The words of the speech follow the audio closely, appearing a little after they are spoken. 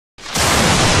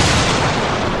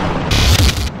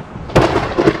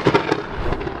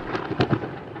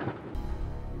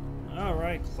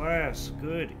Yes,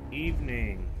 good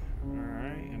evening.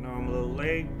 Alright, I know I'm a little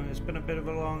late, but it's been a bit of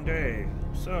a long day.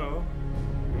 So,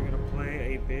 we're gonna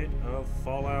play a bit of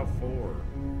Fallout 4.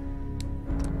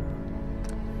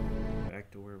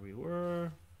 Back to where we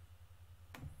were.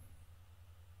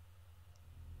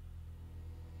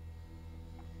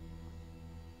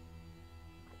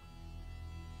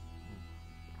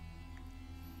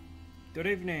 Good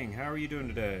evening, how are you doing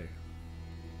today?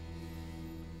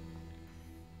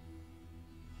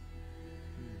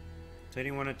 To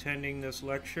anyone attending this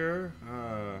lecture,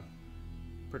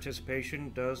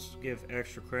 participation does give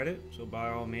extra credit, so by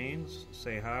all means,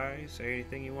 say hi, say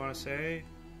anything you want to say,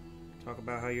 talk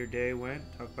about how your day went,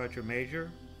 talk about your major.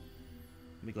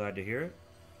 I'll be glad to hear it.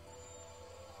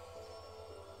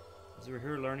 As we're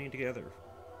here learning together.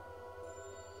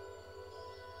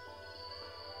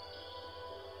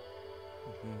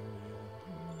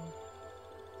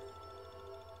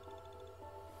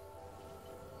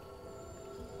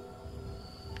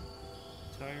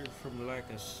 Tired from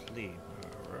lack of sleep.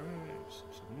 Alright,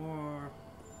 some more.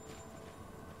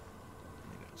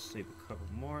 I gotta sleep a couple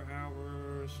more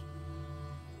hours.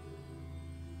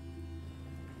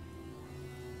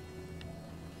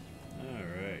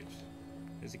 Alright.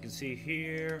 As you can see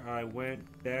here, I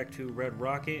went back to Red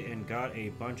Rocket and got a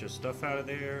bunch of stuff out of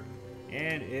there.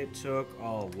 And it took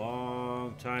a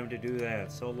long time to do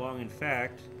that. So long, in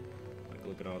fact, like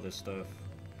look at all this stuff,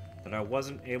 that I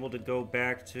wasn't able to go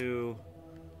back to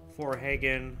Fort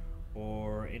Hagen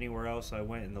or anywhere else I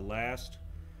went in the last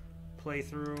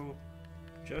playthrough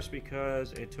just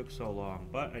because it took so long.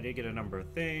 But I did get a number of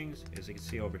things. As you can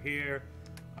see over here,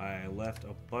 I left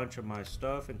a bunch of my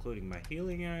stuff, including my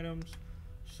healing items.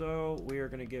 So we are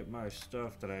going to get my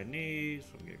stuff that I need. So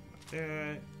I'm getting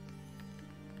that.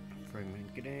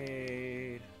 Fragment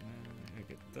grenade. I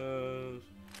get those.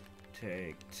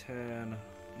 Take 10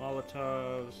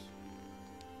 Molotovs.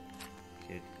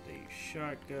 Get the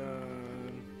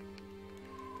shotgun.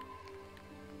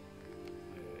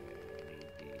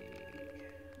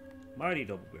 The mighty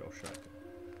double barrel shotgun.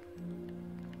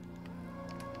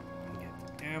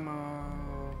 Get the ammo.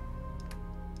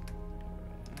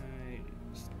 Alright.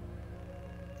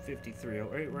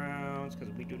 5308 rounds,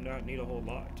 because we do not need a whole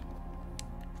lot.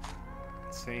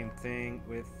 Same thing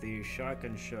with the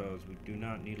shotgun shells. We do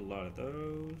not need a lot of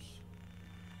those.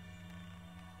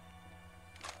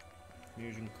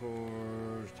 Fusion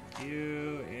cores, take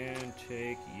you, and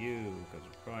take you, because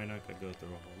we're probably not going to go through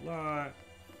a whole lot.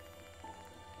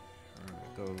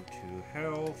 We're going to go to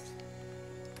health.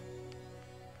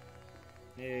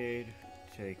 Aid,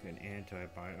 take an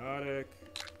antibiotic,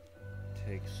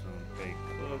 take some baked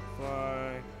cloak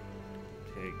fly,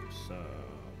 take some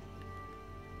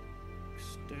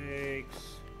steaks,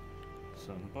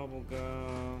 some bubble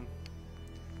gum,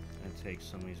 and take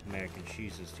some of these mac and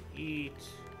cheeses to eat.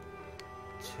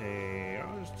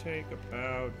 I'll just take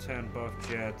about 10 buff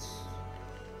jets,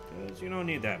 because you don't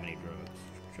need that many drugs.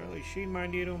 Charlie Sheen might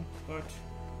need them, but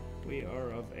we are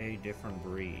of a different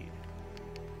breed.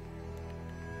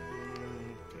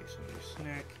 Take some of these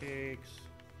snack cakes.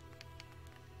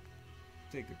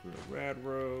 Take a grilled rad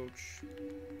roach.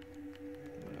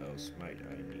 What else might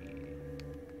I need?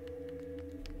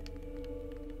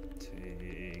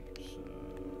 Take some...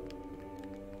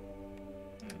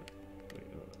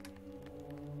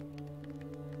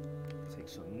 Take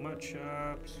some mud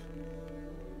chops.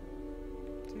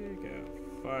 Take out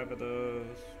 5 of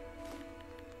those.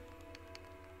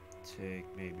 Take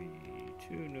maybe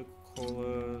 2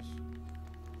 Nuka-Colas.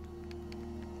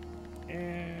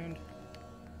 And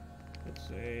let's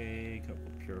say a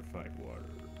couple purified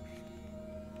waters.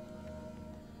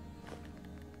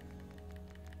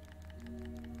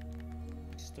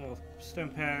 Stealth stem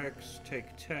packs,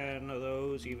 take 10 of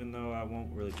those, even though I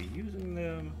won't really be using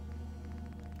them.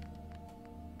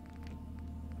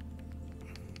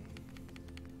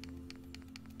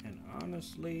 And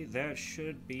honestly, that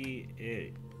should be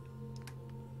it.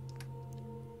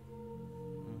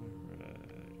 Alright.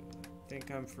 I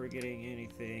think I'm forgetting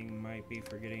anything, might be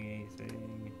forgetting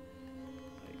anything.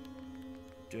 I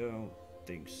don't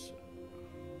think so.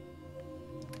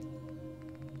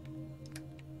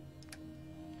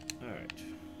 Alright.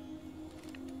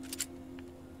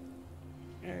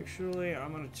 Actually,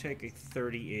 I'm gonna take a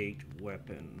 38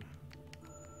 weapon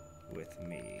with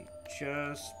me,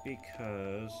 just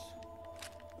because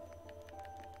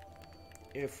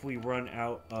if we run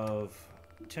out of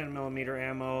 10mm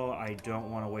ammo, I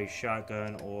don't want to waste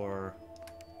shotgun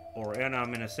and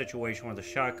I'm in a situation where the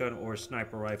shotgun or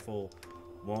sniper rifle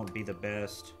won't be the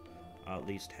best. I'll at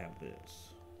least have this.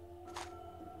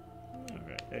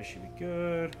 Alright, that should be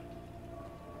good.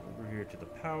 Over here to the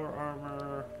power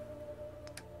armor.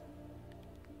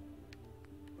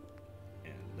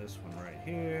 this one right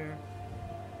here.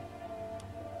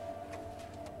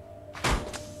 Now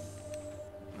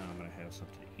I'm gonna have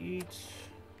something to eat.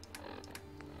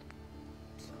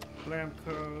 Some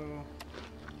Blamco.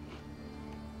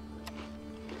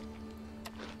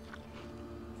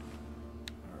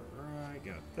 Alright,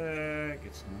 got that.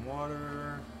 Get some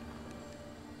water.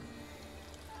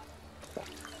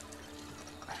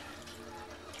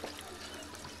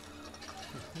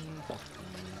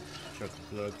 Chug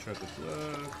a glug, chug a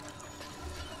glug.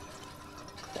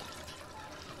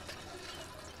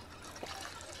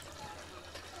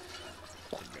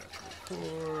 Got your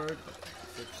cord.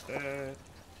 Fix that.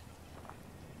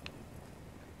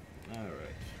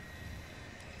 Alright.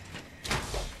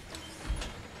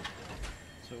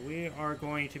 So we are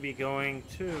going to be going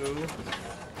to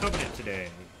Covenant today.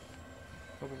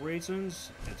 A couple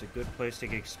reasons. It's a good place to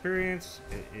get experience.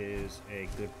 It is a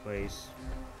good place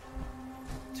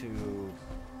to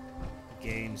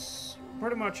gain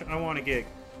pretty much. I want to get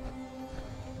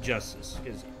justice,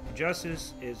 because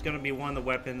justice is going to be one of the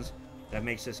weapons that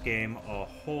makes this game a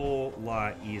whole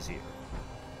lot easier.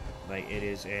 Like, it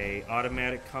is a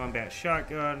automatic combat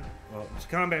shotgun. Well, it's a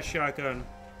combat shotgun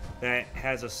that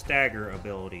has a stagger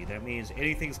ability. That means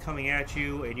anything's coming at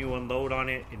you and you unload on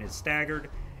it and it's staggered,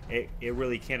 it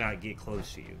really cannot get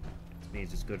close to you. It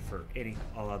means it's good for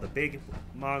all of the big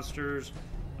monsters,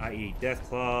 i.e.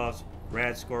 Deathclaws,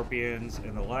 Rad Scorpions,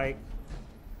 and the like.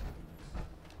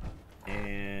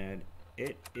 And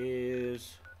it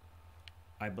is,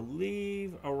 I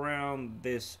believe, around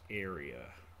this area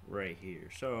right here.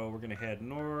 So we're gonna head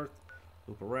north,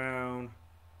 loop around,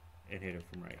 and hit it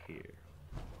from right here.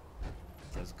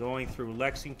 Because going through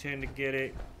Lexington to get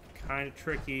it, kind of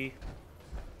tricky.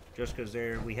 Just because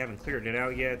we haven't cleared it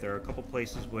out yet. There are a couple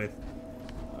places with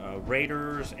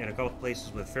raiders and a couple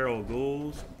places with feral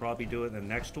ghouls. We'll probably do it in the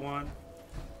next one.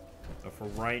 But for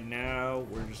right now,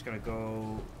 we're just gonna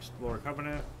go explore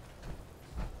Covenant.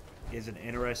 It's an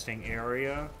interesting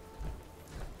area.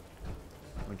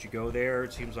 Once you go there,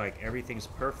 it seems like everything's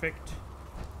perfect,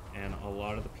 and a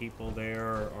lot of the people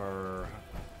there are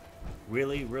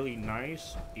really, really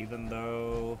nice, even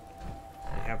though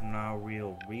they have no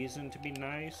real reason to be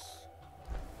nice.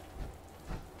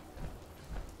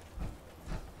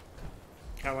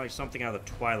 Kind of like something out of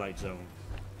the Twilight Zone,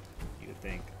 you would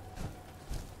think.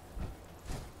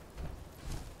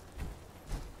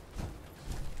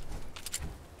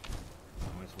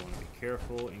 Always want to be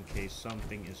careful in case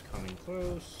something is coming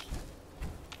close.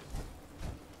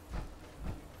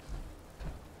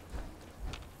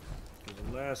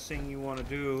 The last thing you want to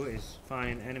do is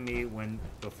find an enemy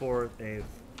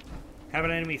have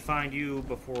an enemy find you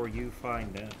before you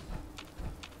find them.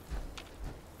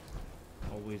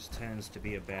 Always tends to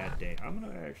be a bad day. I'm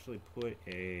gonna actually put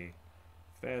a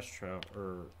fast travel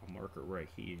or a marker right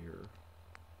here,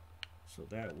 so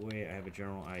that way I have a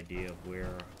general idea of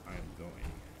where I'm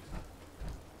going.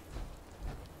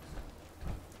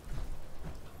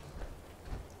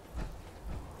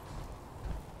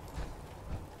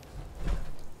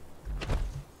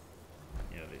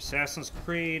 Assassin's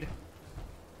Creed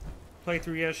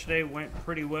playthrough yesterday went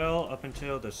pretty well up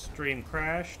until the stream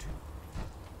crashed.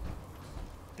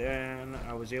 Then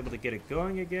I was able to get it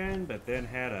going again, but then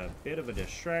had a bit of a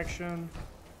distraction.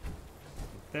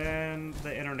 Then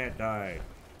the internet died.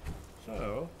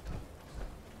 So,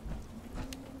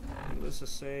 needless to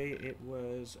say, it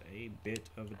was a bit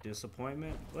of a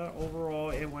disappointment. But overall,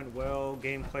 it went well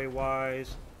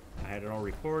gameplay-wise. I had it all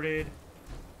recorded.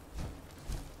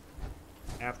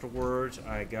 Afterwards,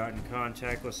 I got in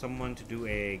contact with someone to do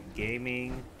a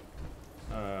gaming,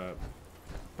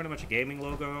 pretty much a gaming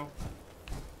logo.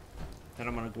 Then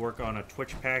I'm going to work on a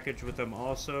Twitch package with them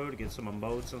also to get some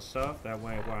emotes and stuff. That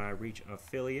way when I reach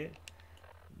affiliate,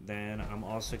 then I'm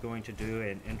also going to do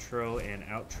an intro and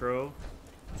outro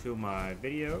to my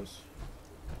videos.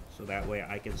 So that way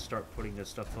I can start putting this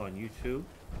stuff on YouTube.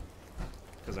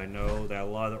 Because I know that a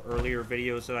lot of the earlier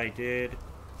videos that I did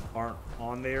aren't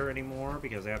on there anymore,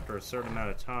 because after a certain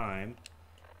amount of time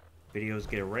videos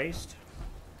get erased.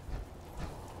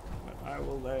 But I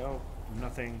will allow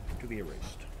nothing to be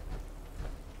erased.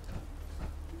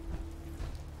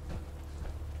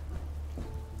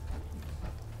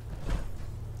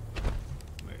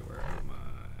 Wait, where am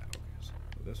I? Okay, so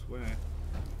go this way.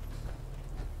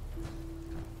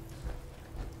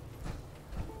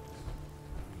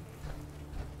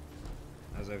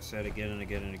 As I've said again and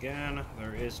again and again,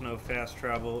 there is no fast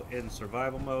travel in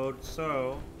survival mode,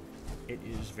 so it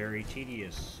is very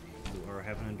tedious. You are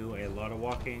having to do a lot of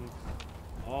walking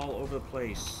all over the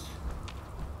place,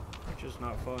 which is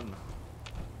not fun.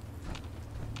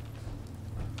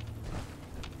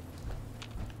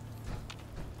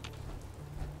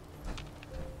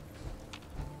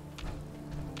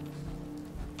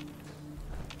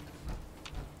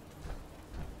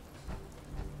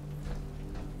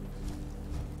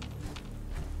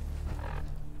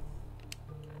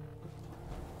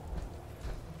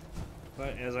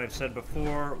 But as I've said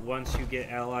before, once you get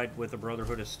allied with the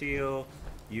Brotherhood of Steel,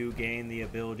 you gain the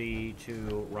ability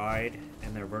to ride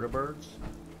in their vertibirds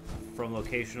from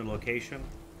location to location.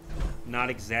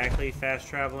 Not exactly fast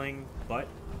traveling, but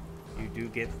you do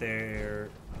get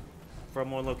there from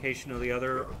one location to the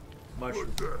other much.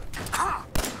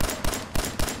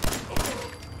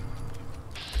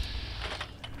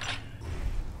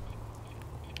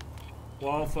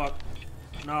 Whoa, fuck.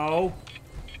 No.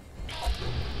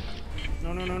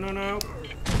 No, no, no, no, no.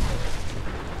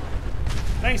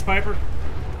 Thanks, Piper.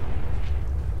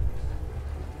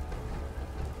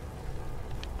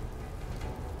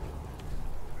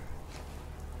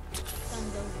 Sun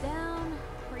goes down,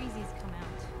 crazies come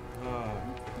out.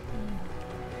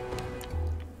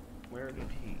 Where did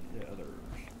the others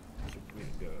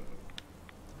go?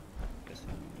 Guess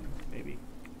maybe.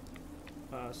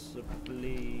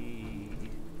 Possibly.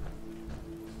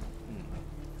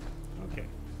 Okay.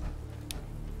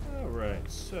 Alright,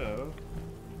 so.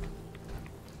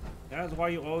 That's why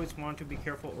you always want to be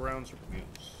careful around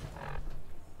supermutants.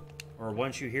 Or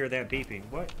once you hear that beeping.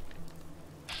 What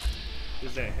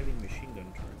is that heavy machine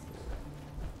gun turret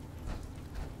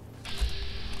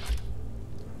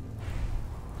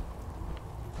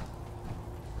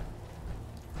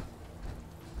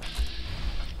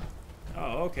for?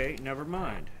 Oh, okay, never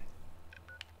mind.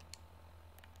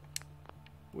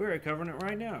 We're at Covenant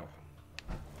right now.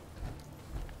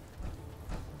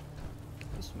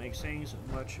 This makes things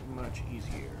much, much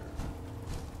easier.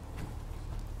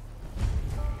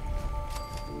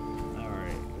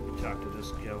 Alright, we talk to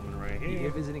this gentleman right here. You here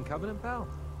visiting Covenant, pal?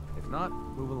 If not,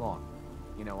 move along.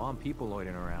 You know, I'm people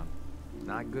loitering around.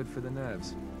 Not good for the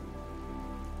nerves.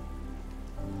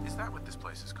 Is that what this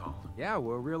place is called? Yeah,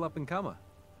 we're a real up-and-comer.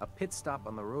 A pit stop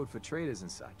on the road for traders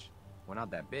and such. We're not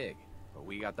that big, but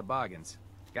we got the bargains.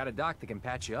 Got a dock that can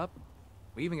patch you up.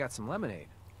 We even got some lemonade.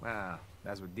 Well,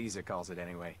 that's what Deezer calls it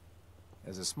anyway.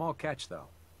 There's a small catch, though.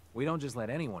 We don't just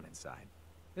let anyone inside.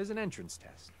 There's an entrance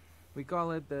test. We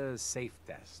call it the safe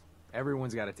test.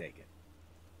 Everyone's got to take it.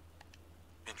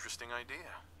 Interesting idea.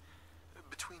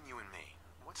 Between you and me,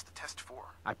 what's the test for?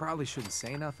 I probably shouldn't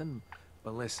say nothing,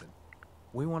 but listen.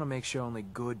 We want to make sure only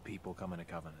good people come into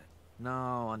Covenant.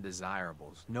 No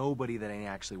undesirables. Nobody that ain't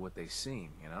actually what they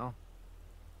seem, you know?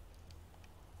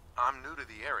 I'm new to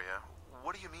the area.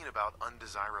 What do you mean about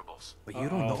undesirables? But you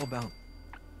don't know about...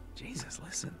 Jesus,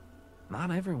 listen.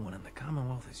 Not everyone in the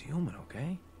Commonwealth is human,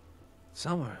 okay?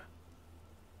 Some are...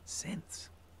 synths.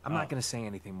 I'm not going to say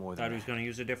anything more than Thought he was going to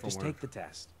use a different Just word. take the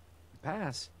test. You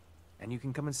pass, and you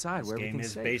can come inside This where game everything's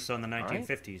is safe. based on the All right?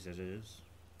 1950s, as it is.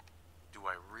 Do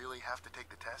I really have to take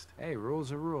the test? Hey,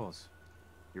 rules are rules.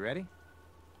 You ready?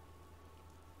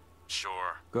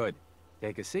 Sure. Good.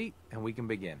 Take a seat, and we can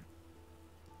begin.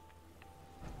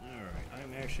 Alright,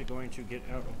 I'm actually going to get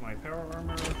out of my power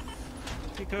armor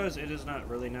because it is not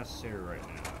really necessary right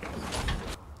now.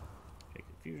 Take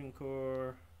the fusion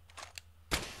core.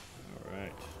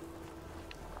 Alright.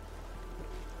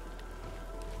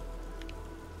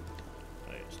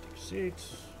 Let's take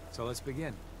seats. So let's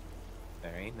begin.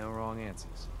 There ain't no wrong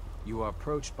answers. You are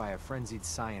approached by a frenzied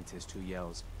scientist who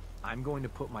yells, "I'm going to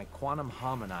put my quantum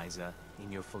harmonizer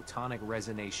in your photonic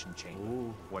resonation chamber."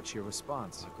 Ooh. What's your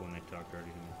response? Not when they talk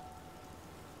dirty to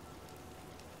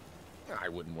me. I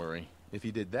wouldn't worry. If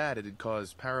he did that, it'd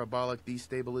cause parabolic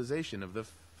destabilization of the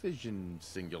fission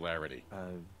singularity.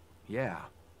 Yeah.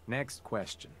 Next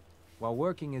question. While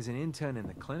working as an intern in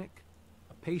the clinic,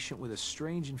 a patient with a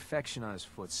strange infection on his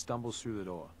foot stumbles through the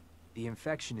door. The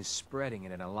infection is spreading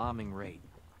at an alarming rate,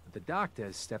 but the doctor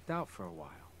has stepped out for a while.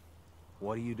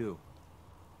 What do you do?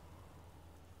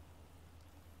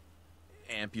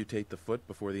 Amputate the foot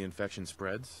before the infection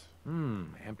spreads?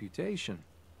 Amputation.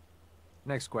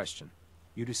 Next question.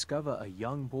 You discover a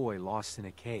young boy lost in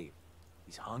a cave.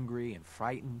 He's hungry and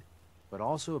frightened, but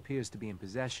also appears to be in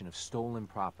possession of stolen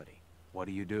property. What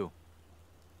do you do?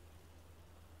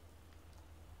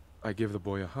 I give the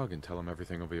boy a hug and tell him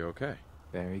everything will be okay.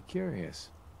 Very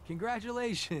curious.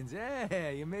 Congratulations!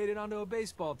 Hey, you made it onto a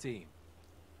baseball team.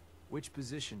 Which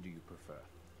position do you prefer?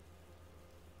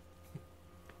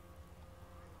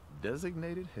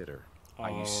 Designated hitter.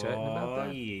 Are you certain about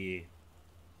that? Yeah.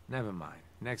 Never mind.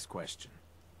 Next question.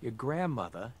 Your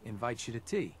grandmother invites you to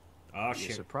tea. Oh, You're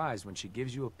shit. surprised when she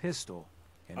gives you a pistol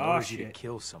and Oh, orders you to shit.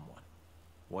 kill someone.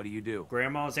 What do you do?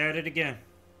 Grandma's at it again.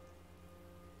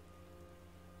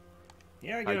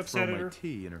 Yeah, I get I'd upset throw at my her.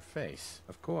 tea in her face.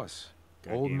 Of course.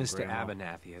 Goddamn Old Mr. grandma.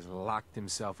 Abernathy has locked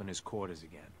himself in his quarters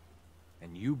again.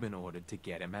 And you've been ordered to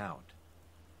get him out.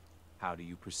 How do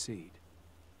you proceed?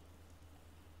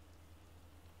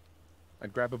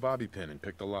 I'd grab a bobby pin and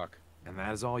pick the lock. And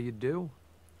that is all you do?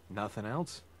 Nothing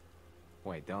else?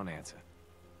 Wait, don't answer.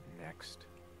 Next.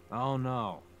 Oh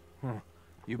no.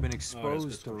 You've been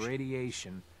exposed to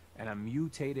radiation, and a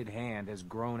mutated hand has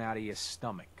grown out of your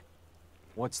stomach.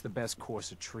 What's the best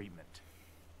course of treatment?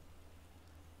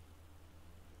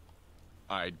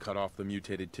 I'd cut off the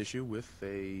mutated tissue with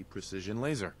a precision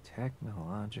laser.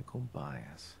 Technological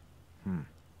bias.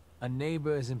 A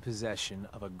neighbor is in possession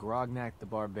of a Grognak the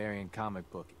Barbarian comic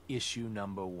book, issue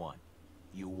number 1.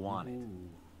 You want it.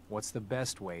 What's the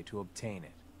best way to obtain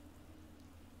it?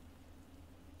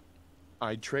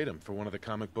 I'd trade him for one of the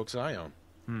comic books I own.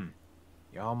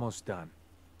 You're almost done.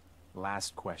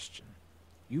 Last question.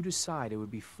 You decide it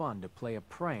would be fun to play a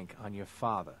prank on your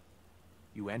father.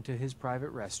 You enter his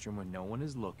private restroom when no one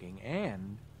is looking,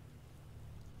 and...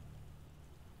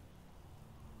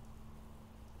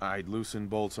 I'd loosen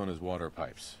bolts on his water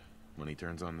pipes. When he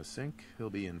turns on the sink, he'll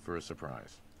be in for a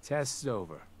surprise. Test's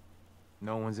over.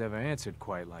 No one's ever answered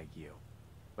quite like you.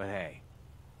 But hey,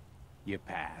 you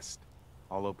passed.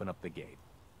 I'll open up the gate.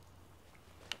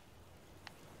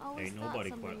 Always Ain't thought nobody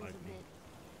something quite was like a me. bit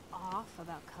off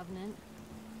about Covenant.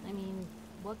 I mean,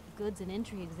 what good's an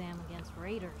entry exam against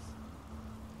raiders?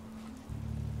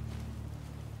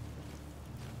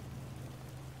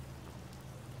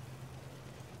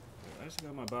 I still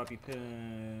got my bobby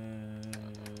pin.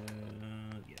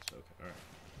 Yes, okay, alright.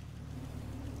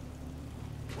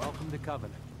 Welcome to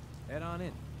Covenant. Head on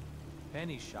in.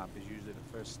 Penny's shop is usually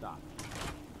the first stop.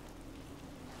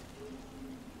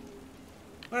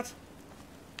 What?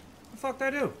 The fuck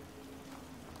did I do?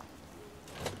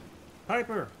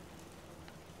 Piper!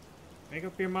 Make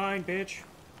up your mind, bitch.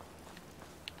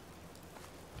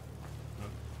 Oh,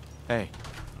 Hey.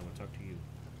 I want to talk to you.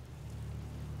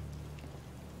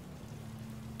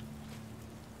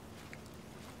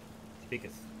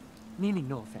 Speaketh. Meaning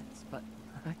no offense, but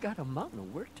I got a mountain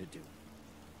of work to do.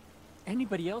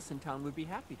 Anybody else in town would be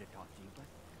happy to talk to you, but...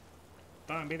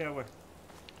 Fine, be that way.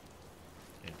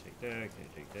 Can't take that,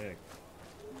 can't take that.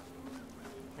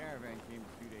 Caravan came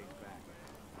a few days back.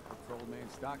 Looked for old man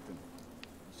Stockton.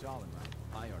 You saw him, right?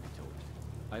 I already told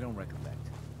you. I don't recollect.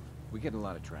 We get a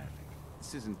lot of traffic.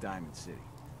 This isn't Diamond City.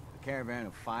 A caravan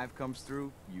of 5 comes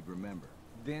through, you'd remember.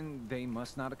 Then they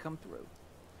must not have come through.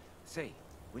 Say,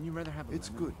 wouldn't you rather have a It's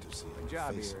lemonade? good to see My him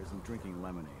job face here isn't drinking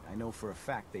lemonade. I know for a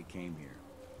fact they came here.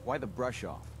 Why the brush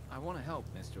off? I want to help,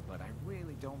 mister, but I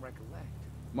really don't recollect.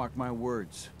 Mark my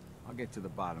words. I'll get to the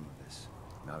bottom of this.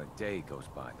 Not a day goes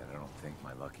by that I don't thank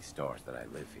my lucky stars that I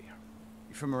live here.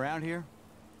 You from around here?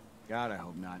 God, I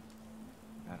hope not.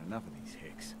 I've had enough of these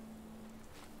hicks.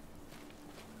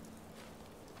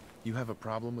 You have a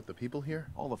problem with the people here?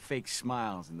 All the fake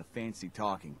smiles and the fancy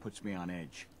talking puts me on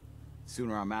edge. The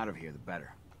sooner I'm out of here, the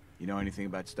better. You know anything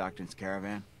about Stockton's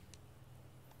caravan?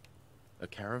 A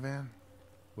caravan?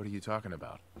 What are you talking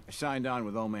about? I signed on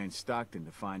with old man Stockton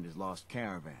to find his lost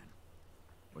caravan.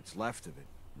 What's left of it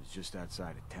is just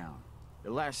outside of town.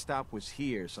 The last stop was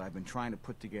here, so I've been trying to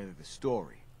put together the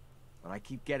story. But I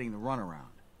keep getting the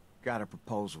runaround. Got a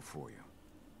proposal for you.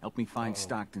 Help me find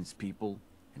Stockton's people,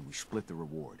 and we split the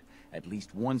reward. At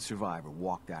least one survivor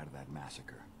walked out of that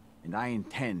massacre. And I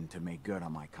intend to make good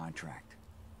on my contract.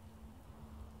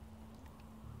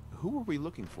 Who are we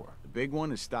looking for? The big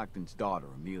one is Stockton's daughter,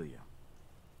 Amelia.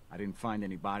 I didn't find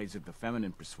any bodies of the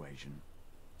feminine persuasion,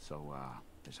 so,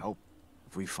 there's hope.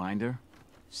 If we find her,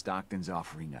 Stockton's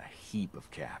offering a heap of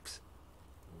caps.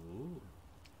 Ooh.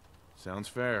 Sounds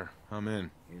fair. I'm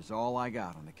in. Here's all I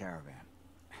got on the caravan.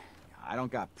 I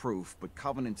don't got proof, but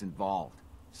Covenant's involved,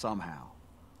 somehow.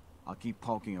 I'll keep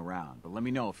poking around, but let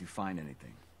me know if you find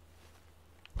anything.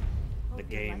 The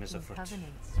game is afoot.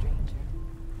 Covenant, stranger.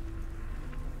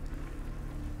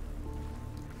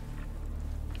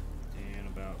 And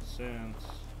about cents.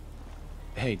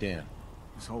 Hey, Dan.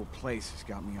 This whole place has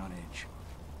got me on edge.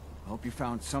 I hope you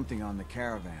found something on the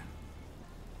caravan.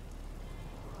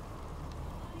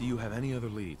 Do you have any other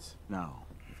leads? No.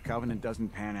 If Covenant doesn't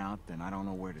pan out, then I don't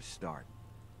know where to start.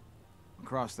 I'll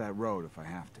cross that road if I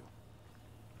have to.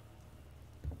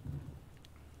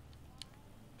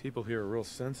 People here are real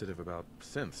sensitive about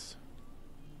synths.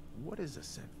 What is a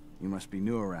synth? You must be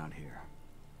new around here.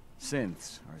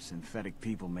 Synths are synthetic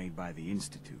people made by the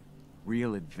Institute.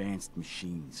 Real advanced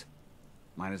machines.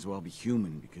 Might as well be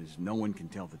human because no one can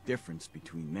tell the difference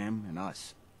between them and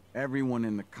us. Everyone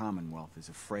in the Commonwealth is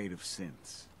afraid of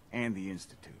synths and the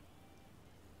Institute.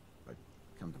 But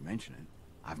come to mention it,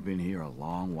 I've been here a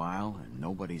long while and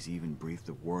nobody's even breathed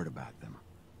a word about them.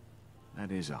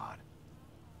 That is odd.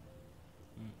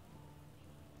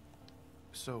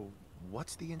 So,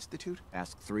 what's the Institute?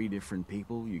 Ask 3 different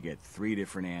people, you get 3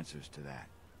 different answers to that.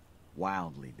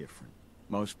 Wildly different.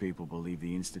 Most people believe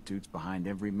the Institute's behind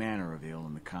every manner of ill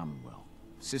in the Commonwealth.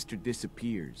 Sister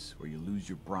disappears, or you lose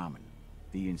your Brahmin.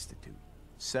 The Institute.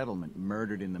 Settlement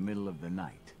murdered in the middle of the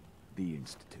night. The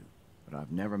Institute. But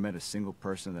I've never met a single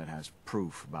person that has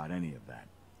proof about any of that.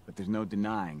 But there's no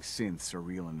denying synths are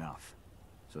real enough.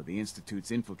 So the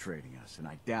Institute's infiltrating us, and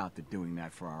I doubt they're doing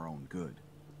that for our own good.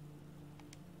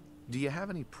 Do you have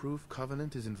any proof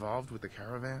Covenant is involved with the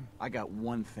caravan? I got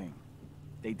one thing.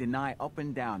 They deny up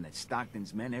and down that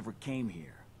Stockton's men ever came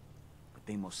here. But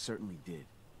they most certainly did.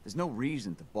 There's no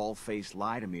reason to bald-faced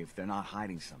lie to me if they're not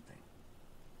hiding something.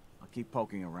 I'll keep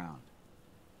poking around.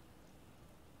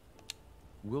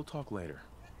 We'll talk later.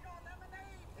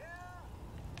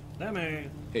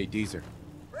 Lemonade. Hey, Deezer.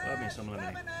 Love me some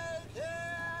lemonade.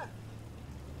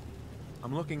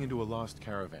 I'm looking into a lost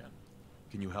caravan.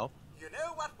 Can you help? You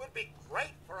know what would be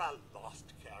great for a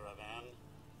lost caravan?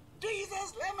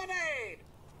 Deezer's Lemonade!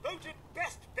 Voted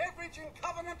best beverage in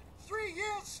Covenant 3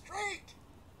 years straight!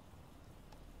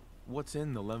 What's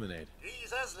in the lemonade?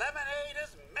 Deezer's Lemonade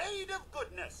is made of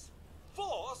goodness.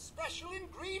 4 special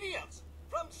ingredients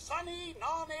from sunny,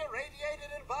 non-irradiated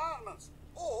environments,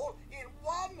 all in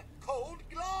 1 cold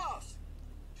glass.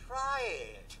 Try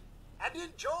it and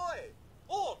enjoy,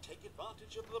 or take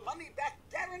advantage of the money-back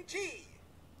guarantee.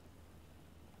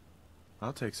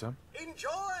 I'll take some.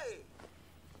 Enjoy!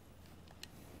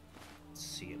 Let's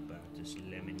see about this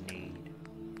lemonade.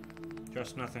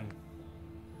 Just nothing.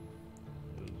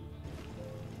 Ooh.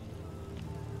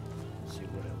 Let's see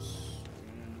what else.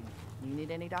 You need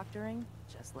any doctoring?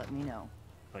 Just let me know.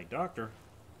 Like doctor.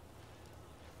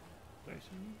 Did I see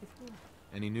you before?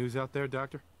 Any news out there,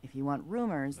 Doctor? If you want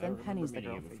rumors, I then remember Penny's the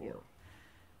meeting girl you for before. you.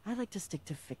 I like to stick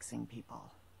to fixing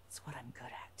people. It's what I'm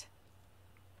good at.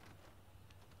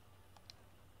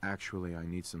 Actually, I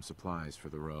need some supplies for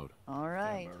the road. All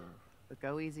right, Timber. but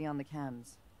go easy on the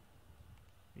chems.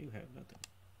 You have nothing.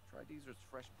 Try Deezer's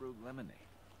fresh brewed lemonade.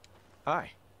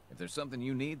 Hi. If there's something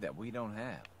you need that we don't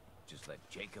have, just let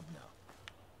Jacob know.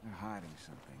 They're hiding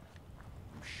something.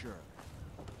 I'm sure.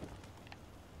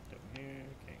 Down here,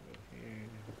 can't go here.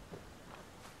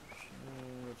 So,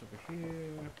 what's over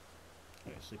here?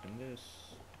 Can I sleep in this?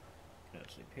 Can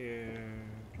I sleep here?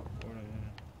 Morning.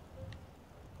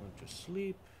 Going to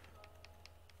sleep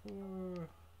for,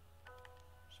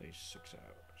 say, 6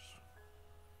 hours.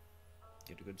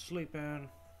 Get a good sleep in.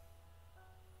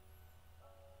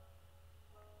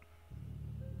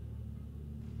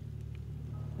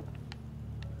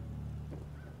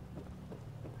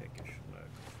 Peckish lack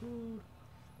of food.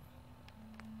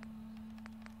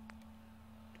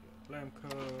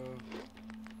 Blamco.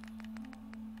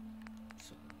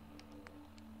 Some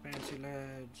fancy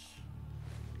lads.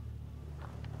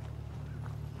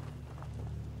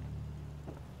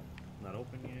 Not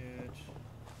open yet.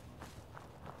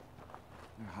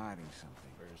 They're hiding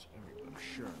something. Where's everybody? I'm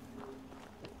sure.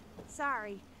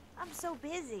 Sorry, I'm so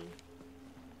busy.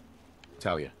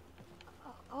 Talia.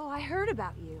 Oh, I heard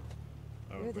about you.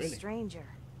 Oh, You're the really? stranger.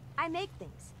 I make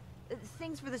things.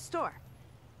 Things for the store.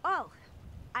 Oh,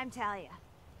 I'm Talia.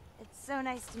 It's so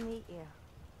nice to meet you.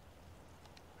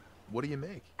 What do you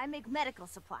make? I make medical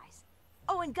supplies.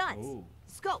 Oh, and guns. Ooh.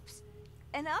 Scopes.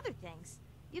 And other things.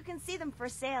 You can see them for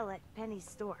sale at Penny's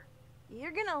store.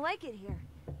 You're gonna like it here.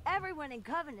 Everyone in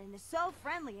Covenant is so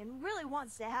friendly and really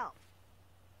wants to help.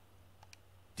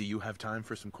 Do you have time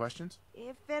for some questions?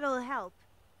 If it'll help.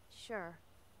 Sure.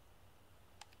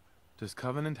 Does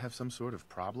Covenant have some sort of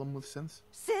problem with synths?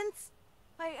 Since?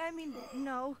 I mean,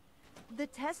 no. The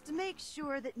test makes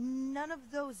sure that none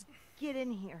of those get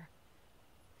in here.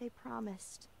 They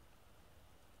promised.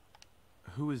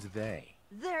 Who is they?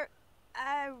 They're...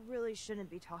 I really shouldn't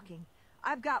be talking.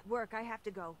 I've got work. I have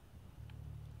to go.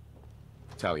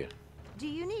 Talia. Do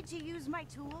you need to use my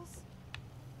tools?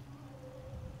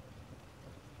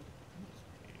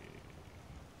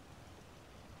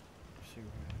 See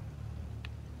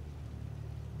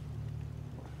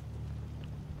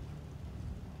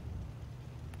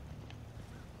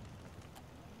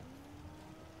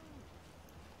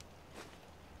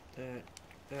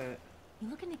that. You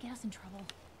looking to get us in trouble?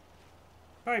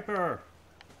 Piper!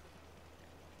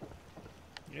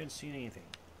 You didn't see anything.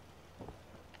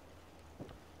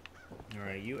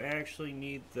 Alright, you actually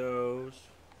need those.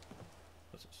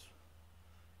 What's this?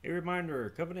 A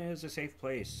reminder, Covenant is a safe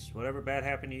place. Whatever bad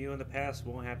happened to you in the past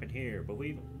won't happen here, but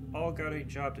we've all got a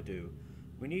job to do.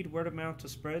 We need word of mouth to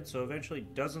spread, so eventually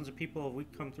dozens of people will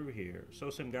come through here.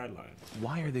 So some guidelines.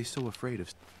 Why are they so afraid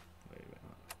of... Wait a minute.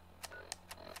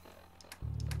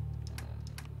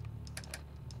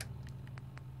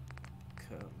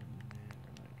 Covenant,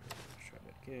 reminder, let's try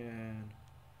that again.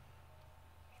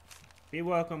 Be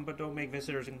welcome, but don't make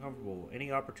visitors uncomfortable.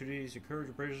 Any opportunities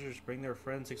encourage prisoners to bring their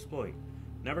friends exploit.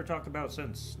 Never talk about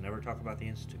sense. Never talk about the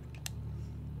Institute.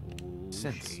 Ooh,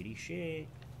 Sense. shady shit.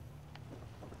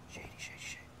 Shady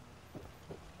shit.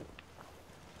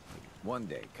 One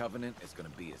day, Covenant is gonna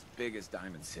be as big as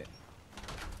Diamond City.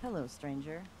 Hello,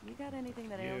 stranger. You got anything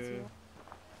that ails you?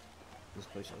 This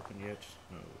place open yet?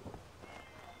 No.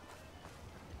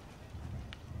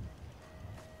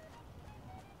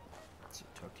 Let's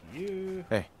talk to you.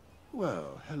 Hey.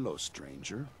 Well, hello,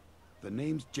 stranger. The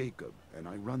name's Jacob, and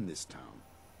I run this town.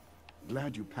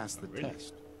 Glad you passed the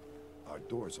test. Our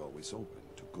door's always open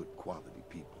to good quality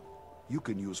people. You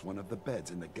can use one of the beds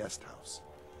in the guest house.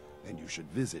 And you should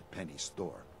visit Penny's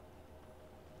store.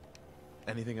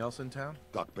 Anything else in town?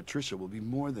 Doc Patricia will be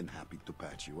more than happy to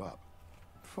patch you up.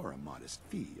 For a modest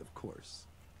fee, of course.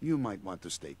 You might want to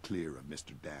stay clear of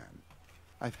Mr. Dan.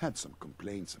 I've had some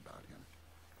complaints about him.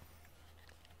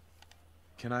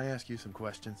 Can I ask you some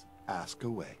questions? Ask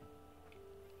away.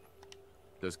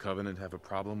 Does Covenant have a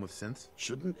problem with synths?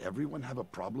 Shouldn't everyone have a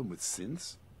problem with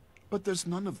synths? But there's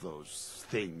none of those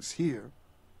things here.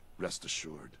 Rest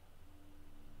assured.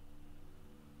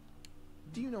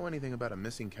 Do you know anything about a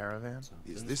missing caravan?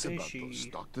 Is this about those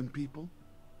Stockton people?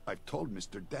 I've told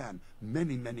Mr. Dan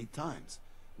many, many times.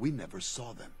 We never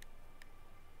saw them.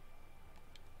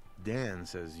 Dan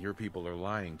says your people are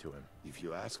lying to him. If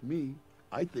you ask me,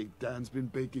 I think Dan's been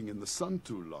baking in the sun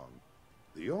too long.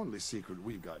 The only secret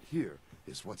we've got here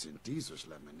is what's in Deezer's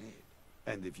lemonade.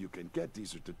 And if you can get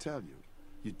Deezer to tell you,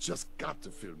 you just got to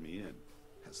fill me in.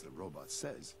 As the robot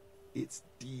says, it's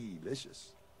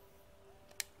delicious.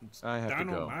 I have to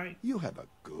go. You have a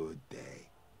good day.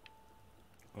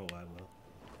 Oh, I will.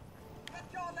 Get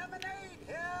your lemonade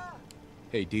here!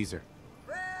 Hey, Deezer.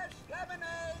 Fresh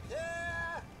lemonade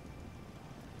here!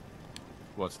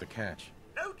 What's the catch?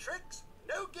 No tricks,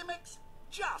 no gimmicks,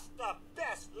 just the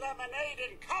best lemonade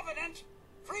in Covenant,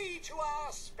 free to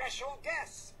our special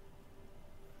guests.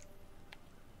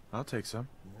 I'll take some.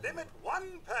 Limit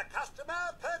 1 per customer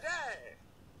per day.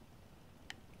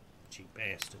 Cheap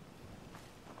bastard.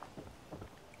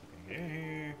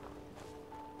 Yeah.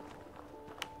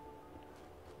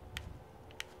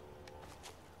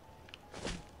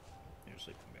 There's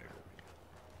like come back over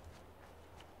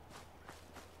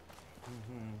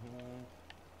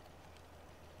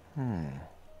here.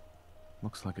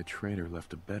 Looks like a trader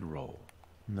left a bedroll.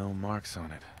 No marks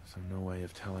on it, so no way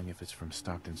of telling if it's from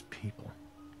Stockton's people.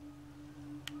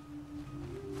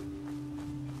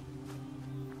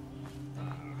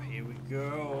 Here we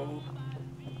go.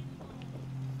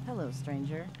 Hello,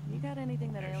 stranger. You got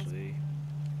anything that ails you?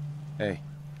 Hey.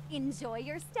 Enjoy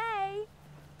your stay.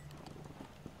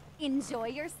 Enjoy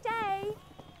your stay.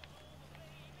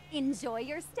 Enjoy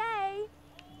your stay.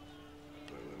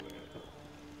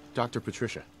 Dr.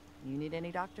 Patricia. You need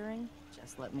any doctoring?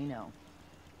 Just let me know.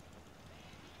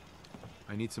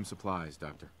 I need some supplies,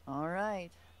 Doctor. All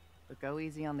right. But go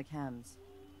easy on the chems.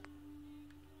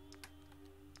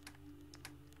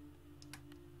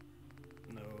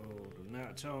 No, do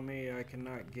not tell me I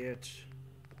cannot get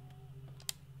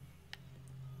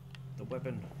the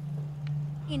weapon.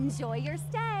 Enjoy your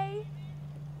stay.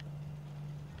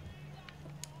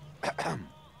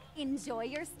 Enjoy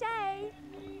your stay.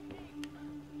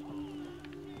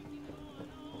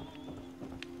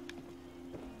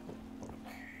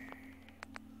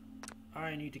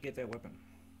 I need to get that weapon.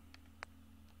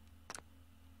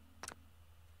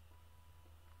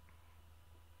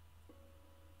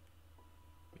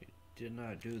 We did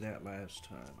not do that last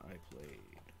time I played.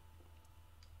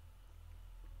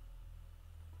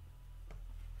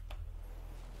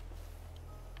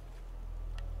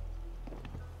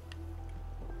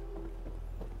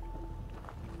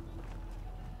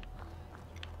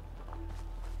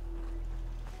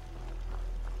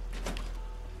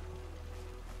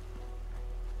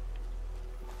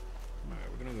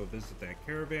 Visit that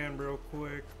caravan real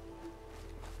quick.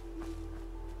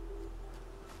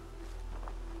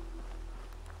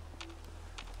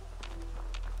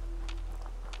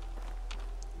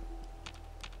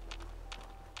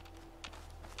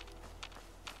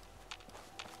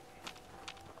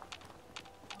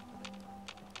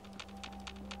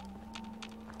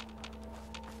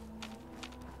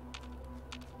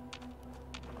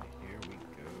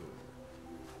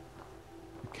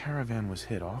 Caravan was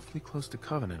hit awfully close to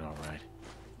Covenant, all right.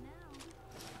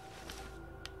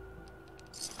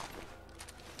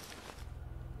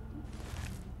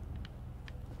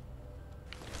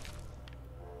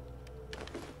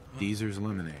 Deezer's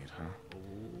lemonade, huh?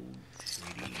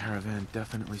 The caravan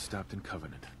definitely stopped in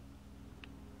Covenant.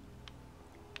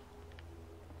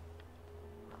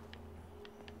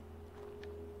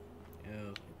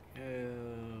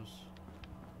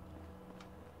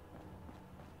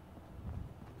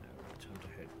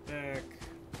 back.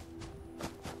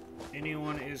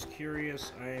 Anyone is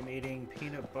curious, I am eating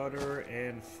peanut butter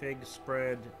and fig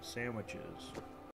spread sandwiches.